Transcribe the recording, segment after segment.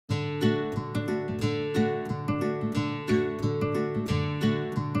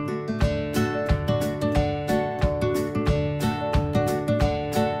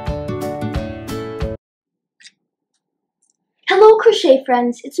Crochet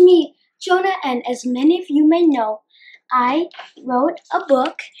Friends, it's me, Jonah, and as many of you may know, I wrote a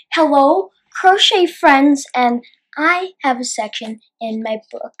book, Hello Crochet Friends, and I have a section in my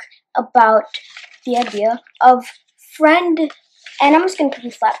book about the idea of friend, and I'm just going to quickly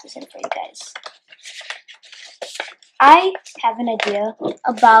flap this in for you guys. I have an idea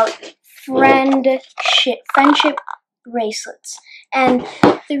about friendship bracelets, and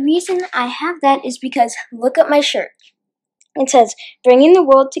the reason I have that is because look at my shirt. It says, bringing the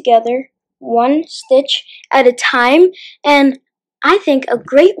world together, one stitch at a time. And I think a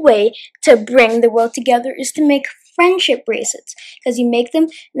great way to bring the world together is to make friendship bracelets. Because you make them,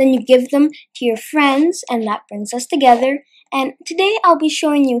 and then you give them to your friends, and that brings us together. And today I'll be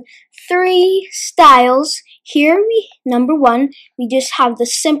showing you 3 styles. Here, number 1, we just have the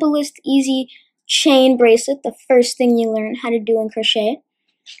simplest, easy chain bracelet, the first thing you learn how to do in crochet.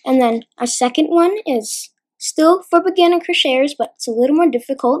 And then our second one is still for beginner crocheters, but it's a little more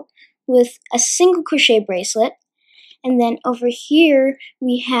difficult with a single crochet bracelet. And then over here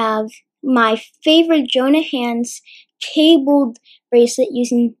we have my favorite Jonah Hands cabled bracelet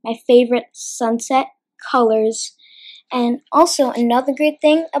using my favorite sunset colors. And also another great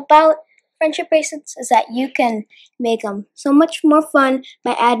thing about friendship bracelets is that you can make them so much more fun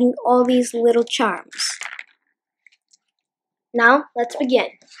by adding all these little charms. Now let's begin.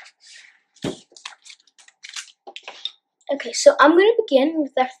 Okay, so I'm going to begin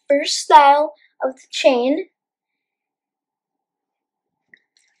with the first style of the chain.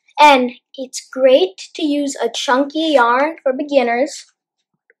 And it's great to use a chunky yarn for beginners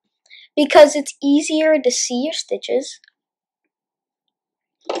because it's easier to see your stitches.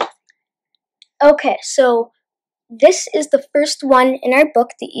 Okay, so this is the first one in our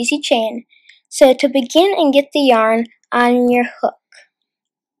book, the easy chain. So to begin and get the yarn on your hook,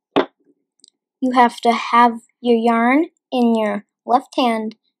 you have to have your yarn in your left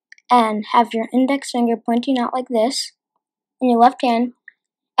hand and have your index finger pointing out like this in your left hand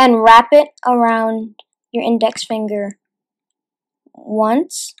and wrap it around your index finger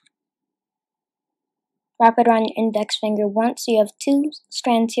once. Wrap it around your index finger once, so you have 2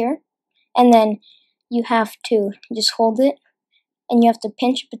 strands here, and then you have to just hold it and you have to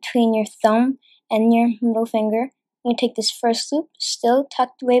pinch between your thumb and your middle finger. You take this first loop, still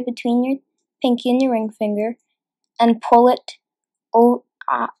tucked away between your pinky and your ring finger, and pull it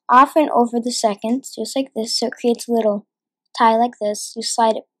off and over the second, just like this, so it creates a little tie like this. You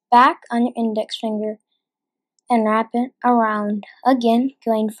slide it back on your index finger and wrap it around again,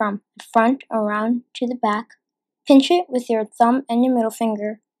 going from the front around to the back. Pinch it with your thumb and your middle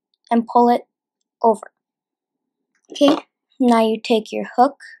finger and pull it over. Okay, now you take your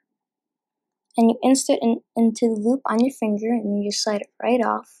hook and you insert it into the loop on your finger and you just slide it right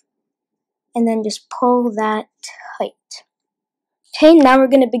off and then just pull that tight. Okay, now we're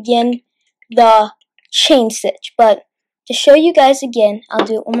going to begin the chain stitch, but to show you guys again, I'll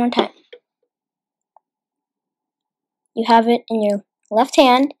do it one more time. You have it in your left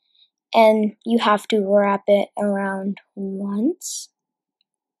hand and you have to wrap it around once.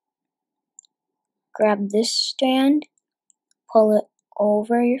 Grab this strand, pull it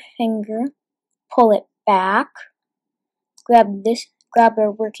over your finger, pull it back, grab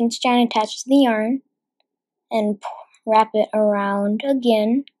a working strand attached to the yarn, and wrap it around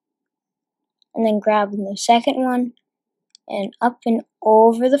again, and then grab the second one and up and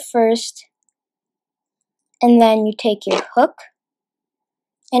over the first, and then you take your hook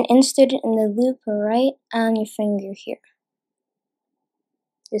and insert it in the loop right on your finger here.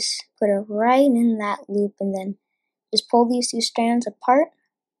 Just put it right in that loop and then just pull these 2 strands apart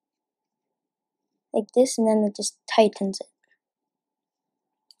like this, and then it just tightens it.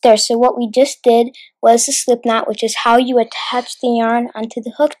 There, so what we just did was the slip knot, which is how you attach the yarn onto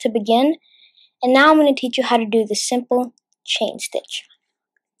the hook to begin. And now I'm going to teach you how to do the simple chain stitch.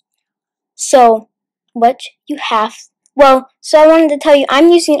 So what you have, so I wanted to tell you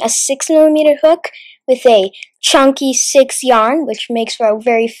I'm using a 6mm hook with a chunky 6 yarn, which makes for a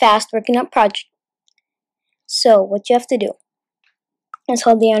very fast working up project. So what you have to do is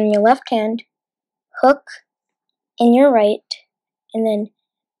hold the yarn in your left hand, hook in your right, and then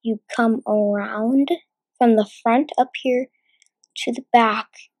you come around from the front up here to the back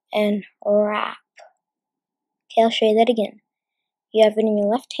and wrap. Okay, I'll show you that again. You have it in your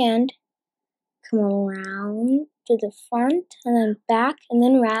left hand, come around to the front and then back and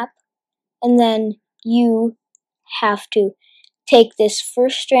then wrap, and then you have to take this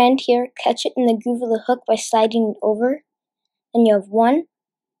first strand here, catch it in the groove of the hook by sliding it over, and you have one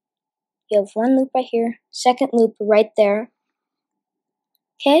loop right here, second loop right there.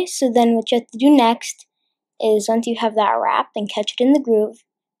 Okay, so then what you have to do next is once you have that wrapped and catch it in the groove,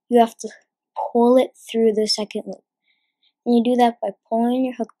 you have to pull it through the second loop. And you do that by pulling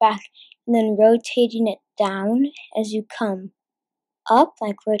your hook back and then rotating it down as you come up,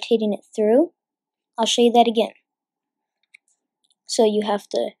 like rotating it through. I'll show you that again. So you have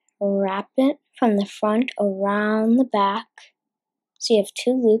to wrap it from the front around the back. So you have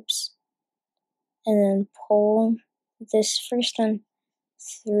 2 loops. And then pull this first one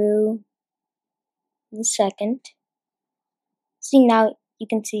through the second. See, now you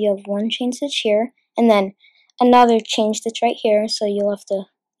can see you have 1 chain stitch here, and then another chain stitch right here. So you'll have to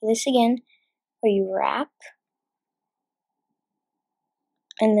do this again, where you wrap,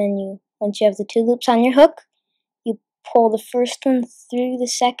 and then once you have the 2 loops on your hook, you pull the first one through the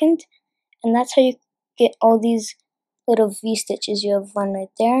second, and that's how you get all these little V stitches. You have 1 right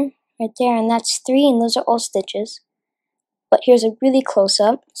there, and that's 3, and those are all stitches. But here's a really close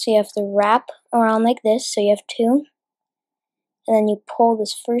up, so you have to wrap around like this, so you have 2, and then you pull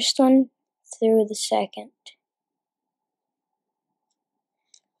this first one through the second,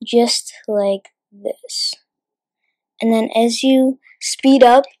 just like this. And then as you speed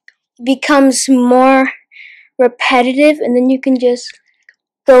up, it becomes more repetitive, and then you can just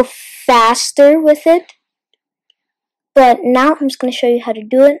go faster with it. But now I'm just going to show you how to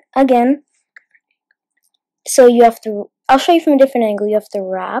do it again. So you have to, I'll show you from a different angle. You have to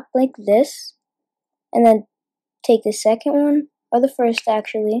wrap like this, and then take the second one, or the first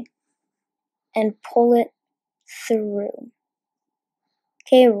actually, and pull it through.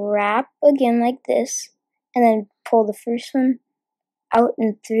 Okay, wrap again like this, and then pull the first one out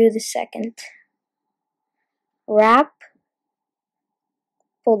and through the second. Wrap,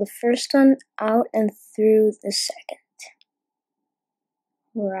 pull the first one out and through the second.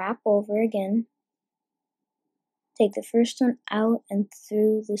 Wrap over again. Take the first one out and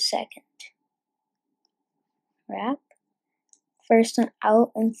through the second. Wrap, first one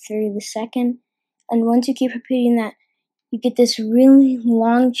out and through the second. And once you keep repeating that, you get this really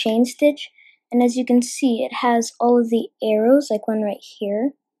long chain stitch. And as you can see, it has all of the arrows, like one right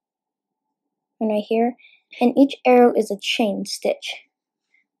here, and each arrow is a chain stitch.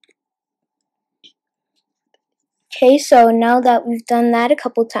 Okay, so now that we've done that a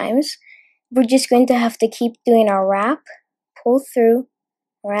couple times, we're just going to have to keep doing our wrap, pull through,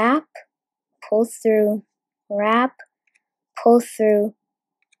 wrap, pull through, wrap, pull through.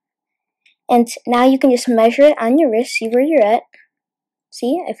 And now you can just measure it on your wrist, see where you're at.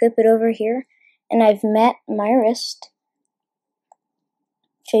 See, I flip it over here, and I've met my wrist.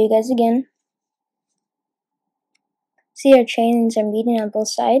 Show you guys again. See, our chains are meeting on both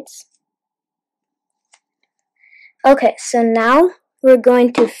sides. Okay, so now we're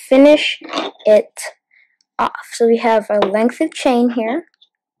going to finish it off. So we have our length of chain here.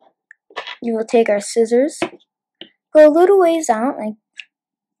 You will take our scissors, go a little ways out,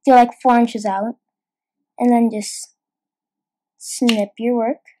 like 4 inches out, and then just snip your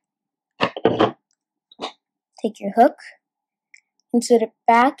work. Take your hook, insert it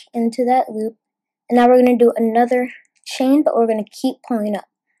back into that loop, and now we're going to do another chain, but we're going to keep pulling up.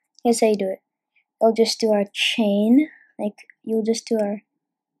 Here's how you do it. We'll just do our chain, you'll just do our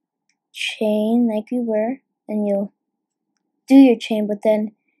chain like we were, and you'll do your chain, but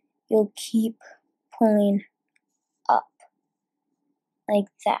then you'll keep pulling up like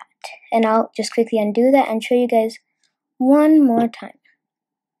that. And I'll just quickly undo that and show you guys one more time.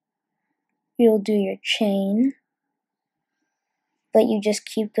 You'll do your chain, but you just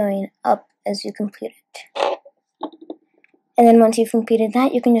keep going up as you complete it. And then once you've completed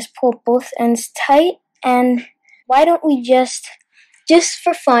that, you can just pull both ends tight. And why don't we just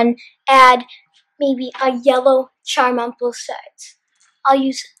for fun, add maybe a yellow charm on both sides? I'll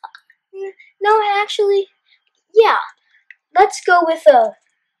use, no, actually, yeah. Let's go with a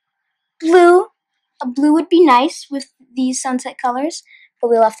blue. A blue would be nice with these sunset colors, but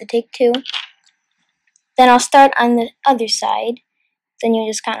we'll have to take 2. Then I'll start on the other side. Then you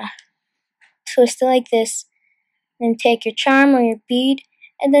just kind of twist it like this. Then take your charm or your bead,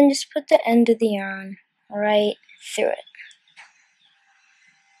 and then just put the end of the yarn right through it.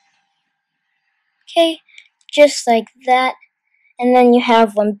 Okay, just like that. And then you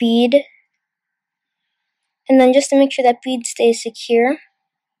have 1 bead. And then just to make sure that bead stays secure,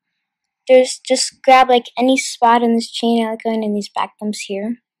 just grab like any spot in this chain, I like going in these back bumps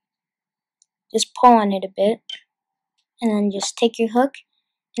here. Just pull on it a bit, and then just take your hook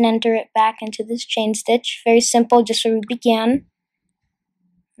and enter it back into this chain stitch. Very simple, just where we began,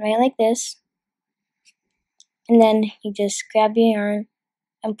 right like this. And then you just grab your yarn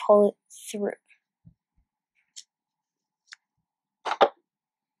and pull it through.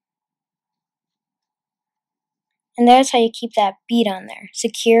 And that's how you keep that bead on there,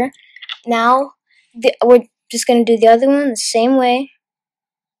 secure. Now, we're just going to do the other one the same way.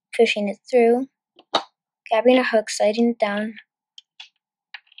 Pushing it through, grabbing a hook, sliding it down,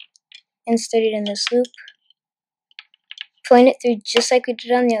 insert it in this loop, pulling it through just like we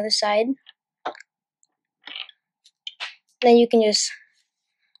did on the other side. Then you can just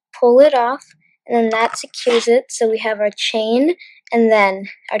pull it off, and then that secures it. So we have our chain and then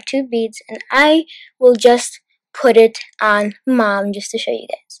our 2 beads, and I will just put it on Mom just to show you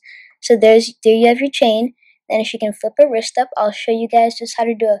guys. So there you have your chain. Then if you can flip a wrist up, I'll show you guys just how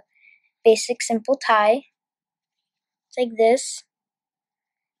to do a basic simple tie. It's like this.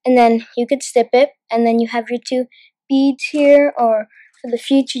 And then you could snip it, and then you have your 2 beads here, or for the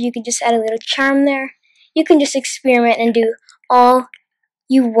future you could just add a little charm there. You can just experiment and do all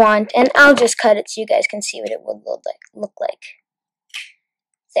you want, and I'll just cut it so you guys can see what it would look like.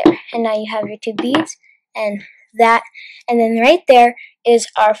 There, and now you have your 2 beads, and that, and then right there is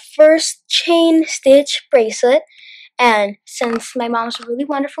our first chain stitch bracelet. And since my mom's a really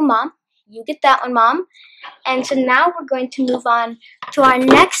wonderful mom, you get that one, Mom. And so now we're going to move on to our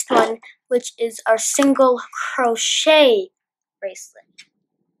next one, which is our single crochet bracelet.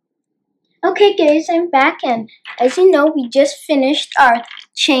 Okay guys, I'm back, and as you know, we just finished our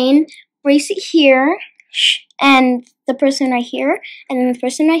chain bracelet here, and the person right here, and then the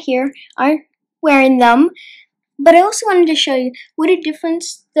person right here are wearing them. But I also wanted to show you what a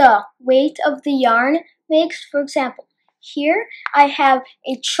difference the weight of the yarn makes. For example, here I have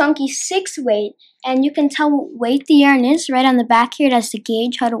a chunky 6 weight, and you can tell what weight the yarn is right on the back here. It has the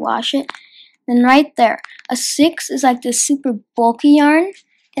gauge, how to wash it. Then right there, a 6 is like this super bulky yarn.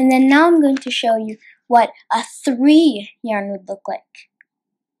 And then now I'm going to show you what a 3 yarn would look like.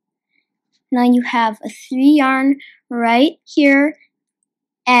 Now you have a 3 yarn right here,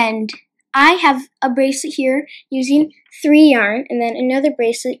 and I have a bracelet here using 3 yarn, and then another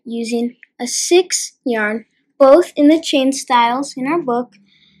bracelet using a 6 yarn, both in the chain styles in our book.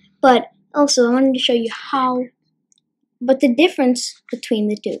 But also I wanted to show you but the difference between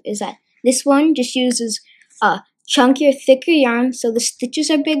the two is that this one just uses a chunkier, thicker yarn, so the stitches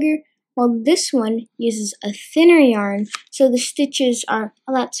are bigger, while this one uses a thinner yarn, so the stitches are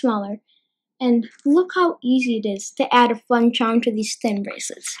a lot smaller. And look how easy it is to add a fun charm to these thin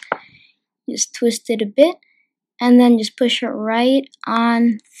bracelets. Just twist it a bit, and then just push it right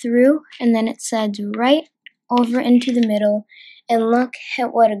on through, and then it slides right over into the middle, and look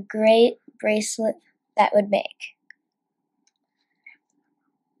at what a great bracelet that would make.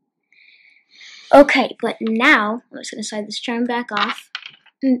 Okay, but now, I'm just going to slide this charm back off,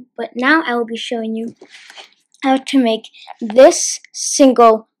 but now I will be showing you how to make this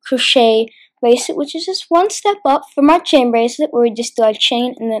single crochet bracelet, which is just one step up from our chain bracelet, where we just do our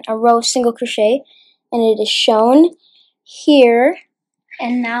chain and then a row of single crochet, and it is shown here.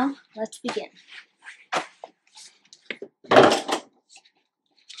 And now, let's begin.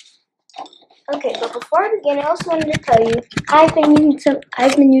 Okay, but before I begin, I also wanted to tell you I've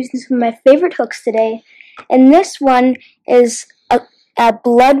been using some of my favorite hooks today, and this one is a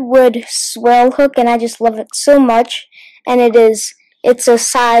Bloodwood swirl hook, and I just love it so much. And it's a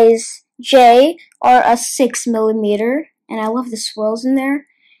size J or a 6mm, and I love the swirls in there.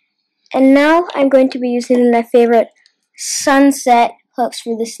 And now I'm going to be using my favorite sunset hooks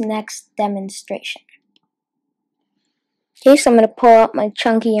for this next demonstration. Okay, so I'm going to pull out my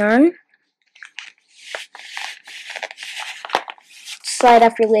chunky yarn. Slide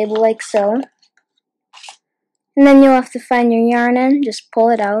off your label like so. And then you'll have to find your yarn end, just pull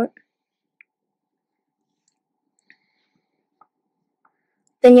it out.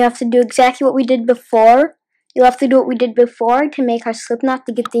 Then you have to do exactly what we did before. You'll have to do what we did before to make our slip knot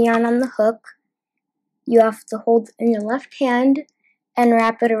to get the yarn on the hook. You have to hold it in your left hand and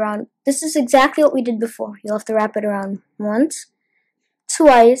wrap it around. This is exactly what we did before. You'll have to wrap it around once,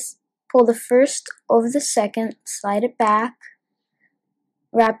 twice, pull the first over the second, slide it back,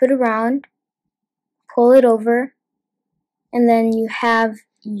 wrap it around, pull it over, and then you have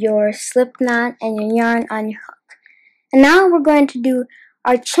your slip knot and your yarn on your hook. And now we're going to do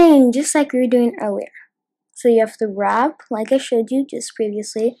our chain just like we were doing earlier. So you have to wrap, like I showed you just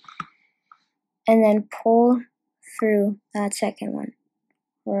previously, and then pull through that second one.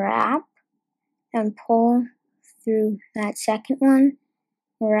 Wrap, and pull through that second one.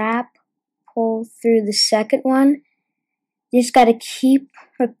 Wrap, pull through the second one. You just got to keep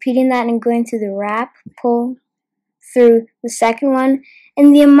repeating that and going through the wrap, pull through the second one.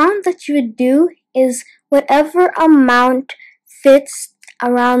 And the amount that you would do is whatever amount fits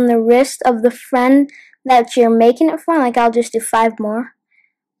around the wrist of the friend that you're making it for. Like I'll just do 5 more.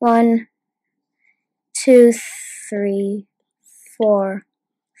 1, 2, 3, 4,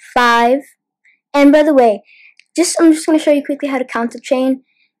 5. And by the way, I'm just going to show you quickly how to count the chain.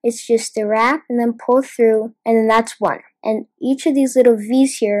 It's just the wrap and then pull through, and then that's 1. And each of these little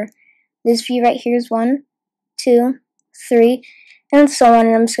V's here, this V right here is 1, 2, 3, and so on.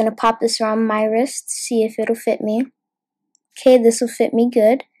 And I'm just going to pop this around my wrist, see if it'll fit me. Okay, this will fit me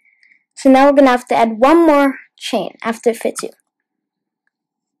good. So now we're going to have to add one more chain after it fits you.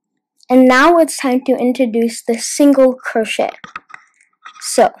 And now it's time to introduce the single crochet.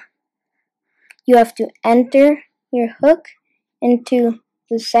 So you have to enter your hook into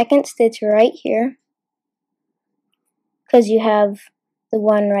the second stitch right here, because you have the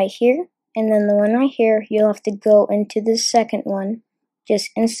one right here and then the one right here. You'll have to go into the second one,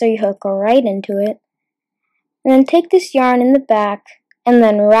 just insert your hook right into it, and then take this yarn in the back and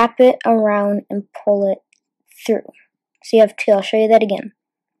then wrap it around and pull it through. So you have 2. I'll show you that again.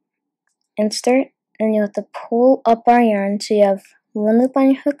 Insert, and you'll have to pull up our yarn, so you have 1 loop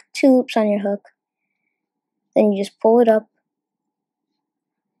on your hook, 2 loops on your hook. Then you just pull it up,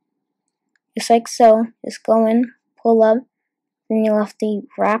 just like so. Just go in, pull up, then you'll have to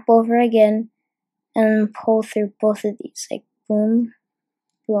wrap over again and pull through both of these, like boom,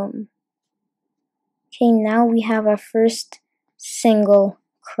 boom. Okay, now we have our first single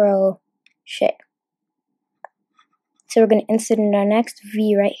crochet. So we're going to insert in our next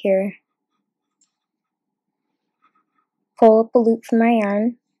V right here. Pull up a loop from our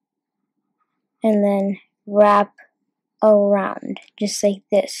yarn, and then wrap around, just like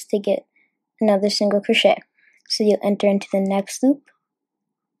this, to get another single crochet. So you'll enter into the next loop,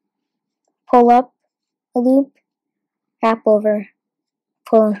 pull up a loop, wrap over,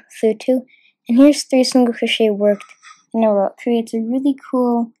 pull through 2, and here's 3 single crochet worked in a row. It creates a really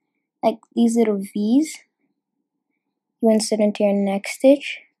cool, like these little V's. You insert into your next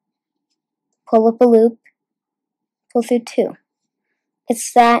stitch, pull up a loop, pull through 2.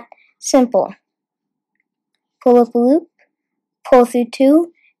 It's that simple. Pull up a loop, pull through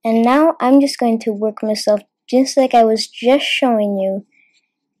 2, and now I'm just going to work myself just like I was just showing you.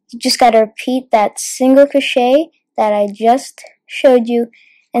 You just got to repeat that single crochet that I just showed you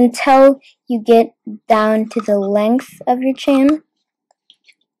until you get down to the length of your chain.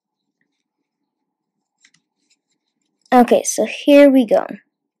 Okay, so here we go.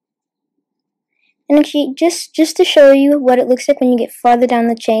 And actually, just to show you what it looks like when you get farther down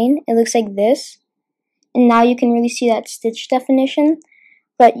the chain, it looks like this. And now you can really see that stitch definition,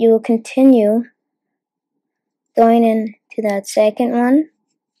 but you will continue going into that second one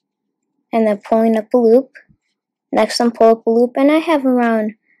and then pulling up a loop. Next one, pull up a loop, and I have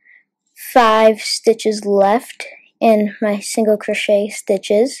around 5 stitches left in my single crochet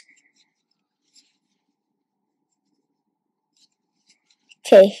stitches.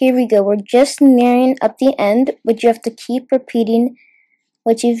 Okay, here we go. We're just nearing up the end, but you have to keep repeating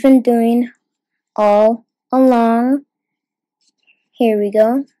what you've been doing all along. Here we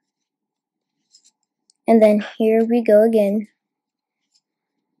go. And then here we go again.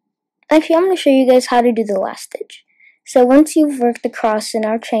 Actually, I'm going to show you guys how to do the last stitch. So once you've worked across in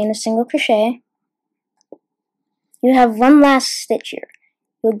our chain a single crochet, you have one last stitch here.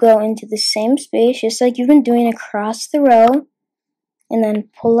 You'll go into the same space, just like you've been doing across the row, and then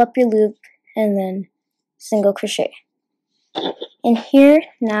pull up your loop, and then single crochet. And here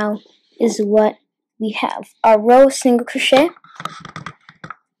now is what we have, our row of single crochet.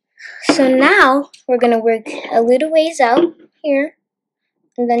 So now we're going to work a little ways out here,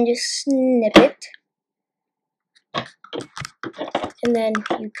 and then just snip it. And then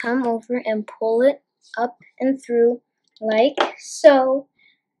you come over and pull it up and through like so.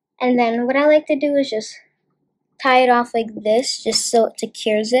 And then what I like to do is just tie it off like this, just so it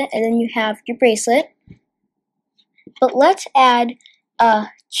secures it, and then you have your bracelet. But let's add a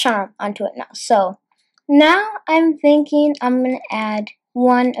charm onto it now. So now I'm thinking I'm going to add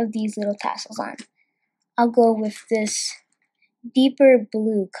one of these little tassels on. I'll go with this deeper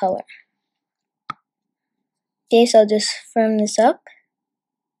blue color. Okay, so I'll just firm this up.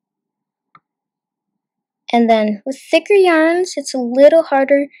 And then with thicker yarns, it's a little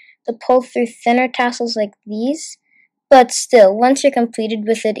harder to pull through thinner tassels like these. But still, once you're completed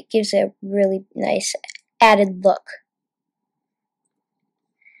with it, it gives it a really nice added look.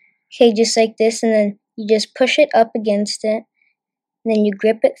 Okay, just like this, and then you just push it up against it, and then you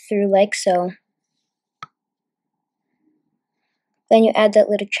grip it through like so. Then you add that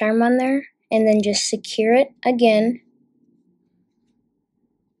little charm on there, and then just secure it again.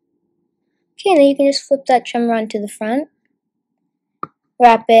 Okay, and then you can just flip that charm around to the front.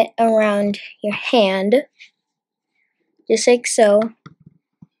 Wrap it around your hand, just like so.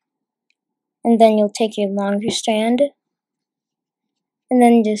 and then you'll take your longer strand and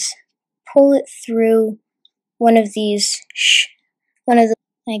then just pull it through one of these,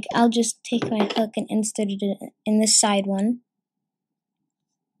 like I'll just take my hook and insert it in this side one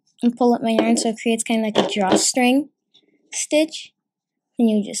and pull up my yarn so it creates kind of like a drawstring stitch. And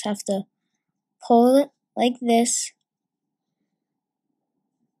you just have to pull it like this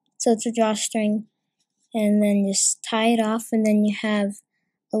so it's a drawstring, and then just tie it off, and then you have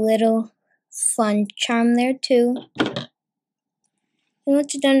a little fun charm there too. And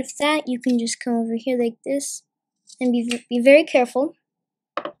once you're done with that, you can just come over here like this and be very careful.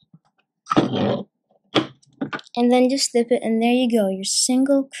 And then just slip it, and there you go, your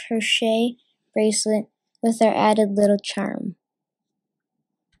single crochet bracelet with our added little charm.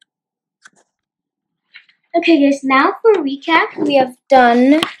 Okay guys, now for a recap, we have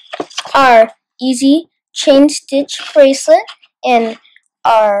done our easy chain stitch bracelet in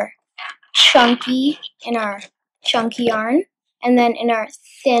our chunky yarn, and then in our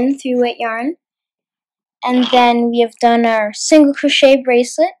thin 3-weight yarn, and then we have done our single crochet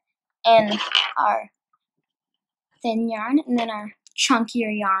bracelet in our thin yarn, and then our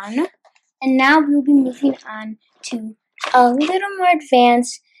chunkier yarn. And now we'll be moving on to a little more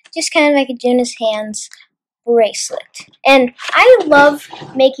advanced, just kind of like a Jonas Hands bracelet. And I love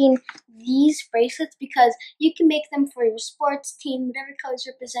making these bracelets because you can make them for your sports team, whatever colors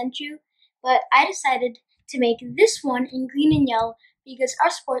represent you. But I decided to make this one in green and yellow because our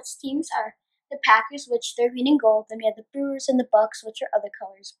sports teams are the Packers, which they're green and gold, and we have the Brewers and the Bucks, which are other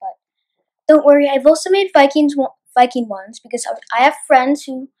colors. But don't worry, I've also made Viking ones because I have friends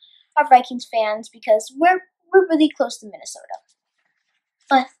who are Vikings fans because we're really close to Minnesota.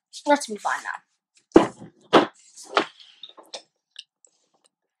 But let's move on now.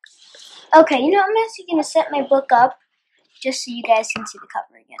 Okay, I'm actually going to set my book up just so you guys can see the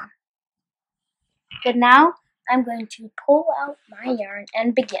cover again. But now I'm going to pull out my yarn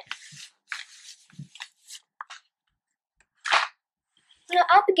and begin.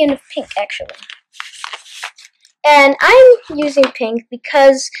 I'll begin with pink actually. And I'm using pink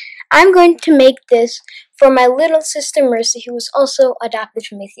because I'm going to make this for my little sister Mercy, who was also adopted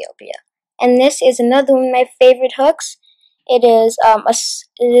from Ethiopia. And this is another one of my favorite hooks. It is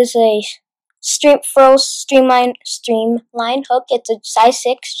a streamline hook. It's a size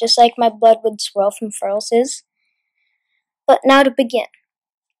 6, just like my Bloodwood Swirl from Furls is. But now to begin.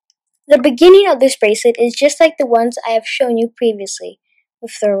 The beginning of this bracelet is just like the ones I have shown you previously,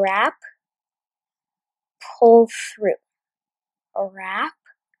 with the wrap, pull through, wrap,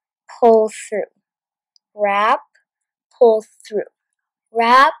 pull through, wrap, pull through,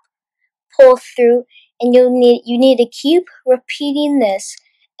 wrap, pull through, and you need to keep repeating this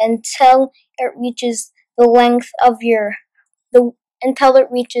until it reaches the length of until it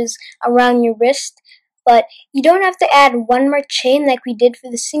reaches around your wrist. But you don't have to add one more chain like we did for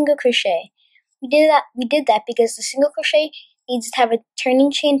the single crochet. We did that because the single crochet needs to have a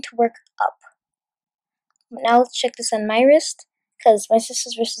turning chain to work up. But now let's check this on my wrist, because my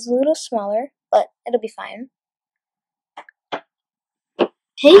sister's wrist is a little smaller, but it'll be fine.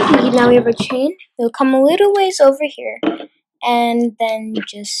 Okay, now we have our chain. We'll come a little ways over here, and then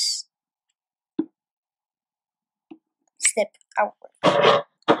just snip outward.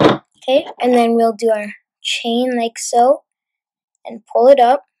 Okay, and then we'll do our chain like so, and pull it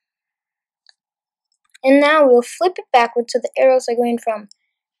up. And now we'll flip it backwards so the arrows are going from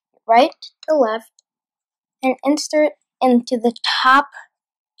right to left, and insert into the top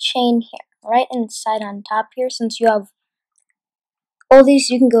chain here, right inside on top here. Since you have all these,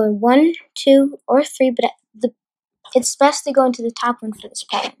 you can go in 1, 2, or 3, but it's best to go into the top one for this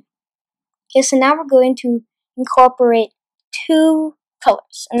pattern. Okay, so now we're going to incorporate 2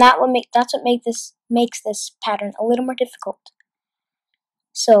 colors, and that's what makes this pattern a little more difficult.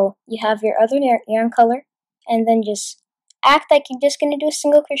 So you have your other yarn color, and then just act like you're just going to do a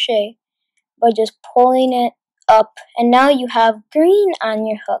single crochet by just pulling it up, and now you have green on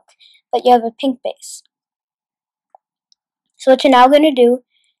your hook, but you have a pink base. So what you're now going to do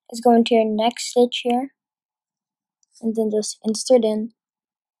is go into your next stitch here, and then just insert in.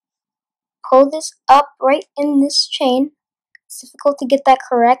 Pull this up right in this chain. It's difficult to get that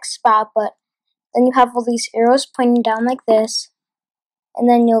correct spot, but then you have all these arrows pointing down like this, and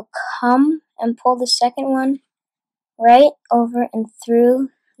then you'll come and pull the second one right over and through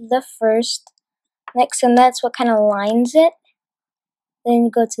the first. Next, and that's what kind of lines it. Then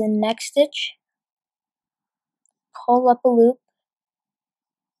you go to the next stitch, pull up a loop,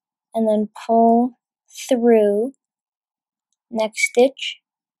 and then pull through. Next stitch,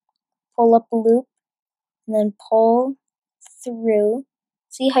 pull up a loop, and then pull through.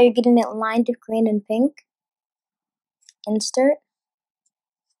 See how you're getting it lined with green and pink? Insert,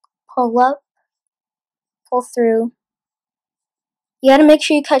 pull up, pull through. You gotta make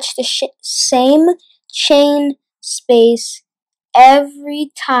sure you catch the same chain space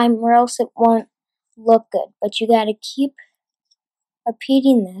every time or else it won't look good. But you gotta keep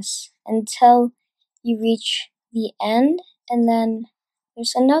repeating this until you reach the end, and then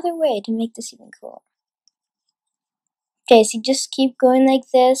there's another way to make this even cooler. Okay, so you just keep going like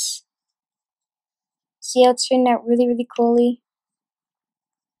this. See how it's turning out really, really coolly?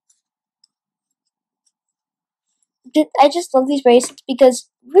 I just love these bracelets because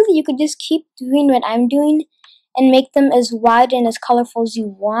really you could just keep doing what I'm doing and make them as wide and as colorful as you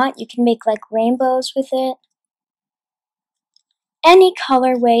want. You can make like rainbows with it. Any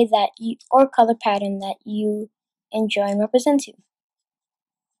colorway that you, or color pattern that you enjoy and represents you.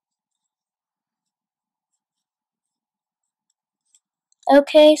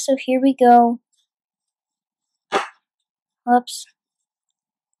 Okay, so here we go. Oops.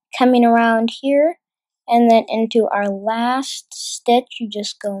 Coming around here, and then into our last stitch, you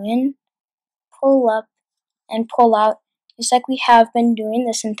just go in, pull up, and pull out, just like we have been doing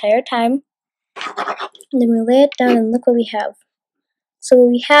this entire time. And then we lay it down, and look what we have. So what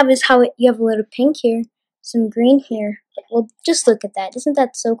we have is how you have a little pink here, some green here. Well, just look at that. Isn't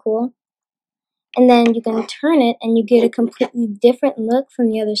that so cool? And then you can turn it, and you get a completely different look from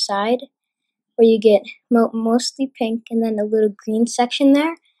the other side, where you get mostly pink and then a little green section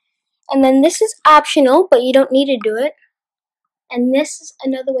there. And then this is optional, but you don't need to do it. And this is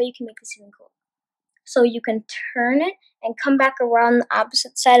another way you can make this even cool. So you can turn it and come back around the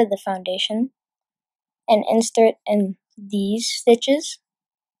opposite side of the foundation and insert in these stitches.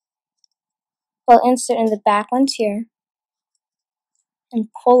 Well, insert in the back ones here and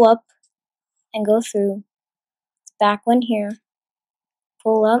pull up and go through. The back one here,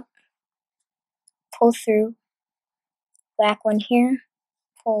 pull up, pull through. Back one here,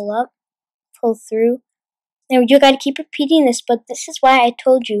 pull up, pull through. Now you gotta keep repeating this, but this is why I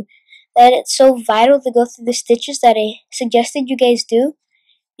told you that it's so vital to go through the stitches that I suggested you guys do,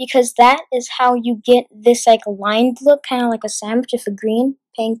 because that is how you get this like lined look, kind of like a sandwich with a green,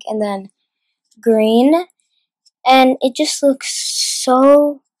 pink, and then green, and it just looks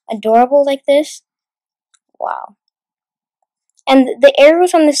so adorable like this. Wow. And the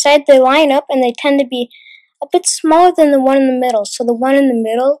arrows on the side, they line up and they tend to be a bit smaller than the one in the middle, so the one in the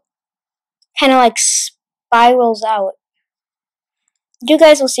middle kind of like spirals out. You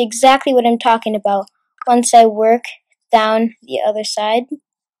guys will see exactly what I'm talking about once I work down the other side.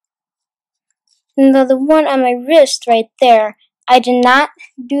 And the one on my wrist right there, I did not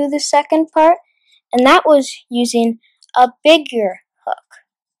do the second part, and that was using a bigger hook.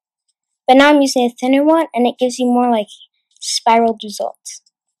 But now I'm using a thinner one, and it gives you more like spiraled results.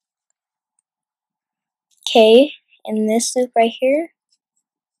 Okay, in this loop right here,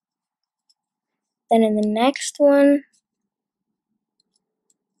 then in the next one,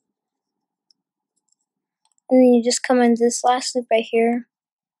 and then you just come into this last loop right here,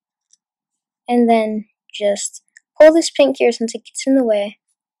 and then just pull this pink here since it gets in the way.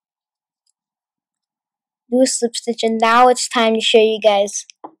 Do a slip stitch, and now it's time to show you guys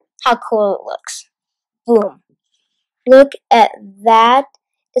how cool it looks. Boom. Look at that.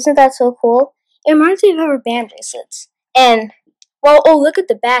 Isn't that so cool? It reminds me of our band bracelets. And, well, oh, look at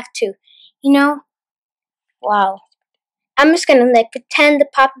the back too. You know, wow. I'm just gonna like pretend to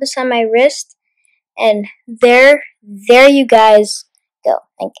pop this on my wrist, and there you guys go.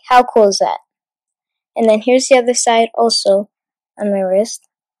 Like, how cool is that? And then here's the other side also on my wrist.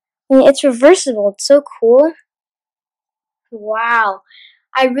 I mean, it's reversible. It's so cool. Wow.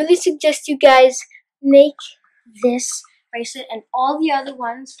 I really suggest you guys make this bracelet and all the other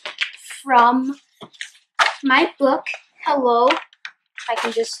ones from my book, Hello. If I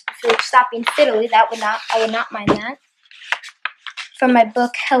can just, if you stop being fiddly, I would not mind that. From my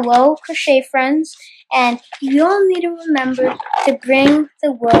book, Hello, Crochet Friends. And you all need to remember to bring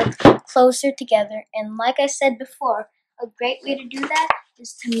the world closer together. And like I said before, a great way to do that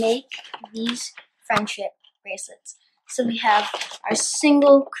is to make these friendship bracelets. So we have our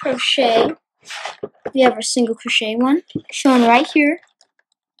single crochet. We have our single crochet one shown right here.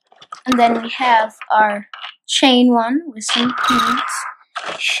 And then we have our chain one with some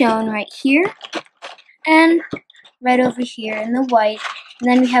beads shown right here. And right over here in the white. And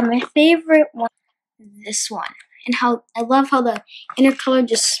then we have my favorite one, this one. And how I love how the inner color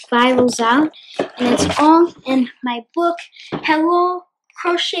just spirals out. And it's all in my book, Hello,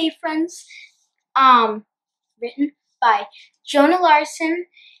 Crochet Friends, written by Jonah Larson.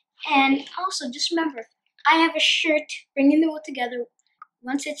 And also, just remember, I have a shirt, Bringing the World Together,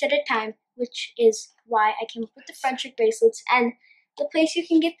 one stitch at a time, which is why I came up with the friendship bracelets. And the place you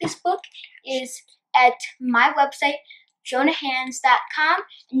can get this book is at my website, jonahhands.com,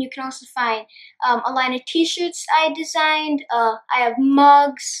 and you can also find a line of t-shirts I designed. I have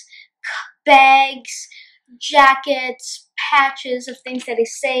mugs, bags, jackets, patches of things that I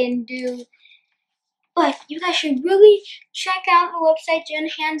say and do. But you guys should really check out my website,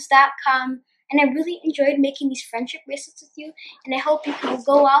 jonahhands.com. And I really enjoyed making these friendship bracelets with you. And I hope you will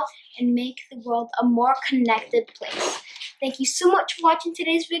go out and make the world a more connected place. Thank you so much for watching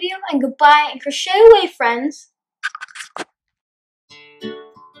today's video. And goodbye and crochet away, friends.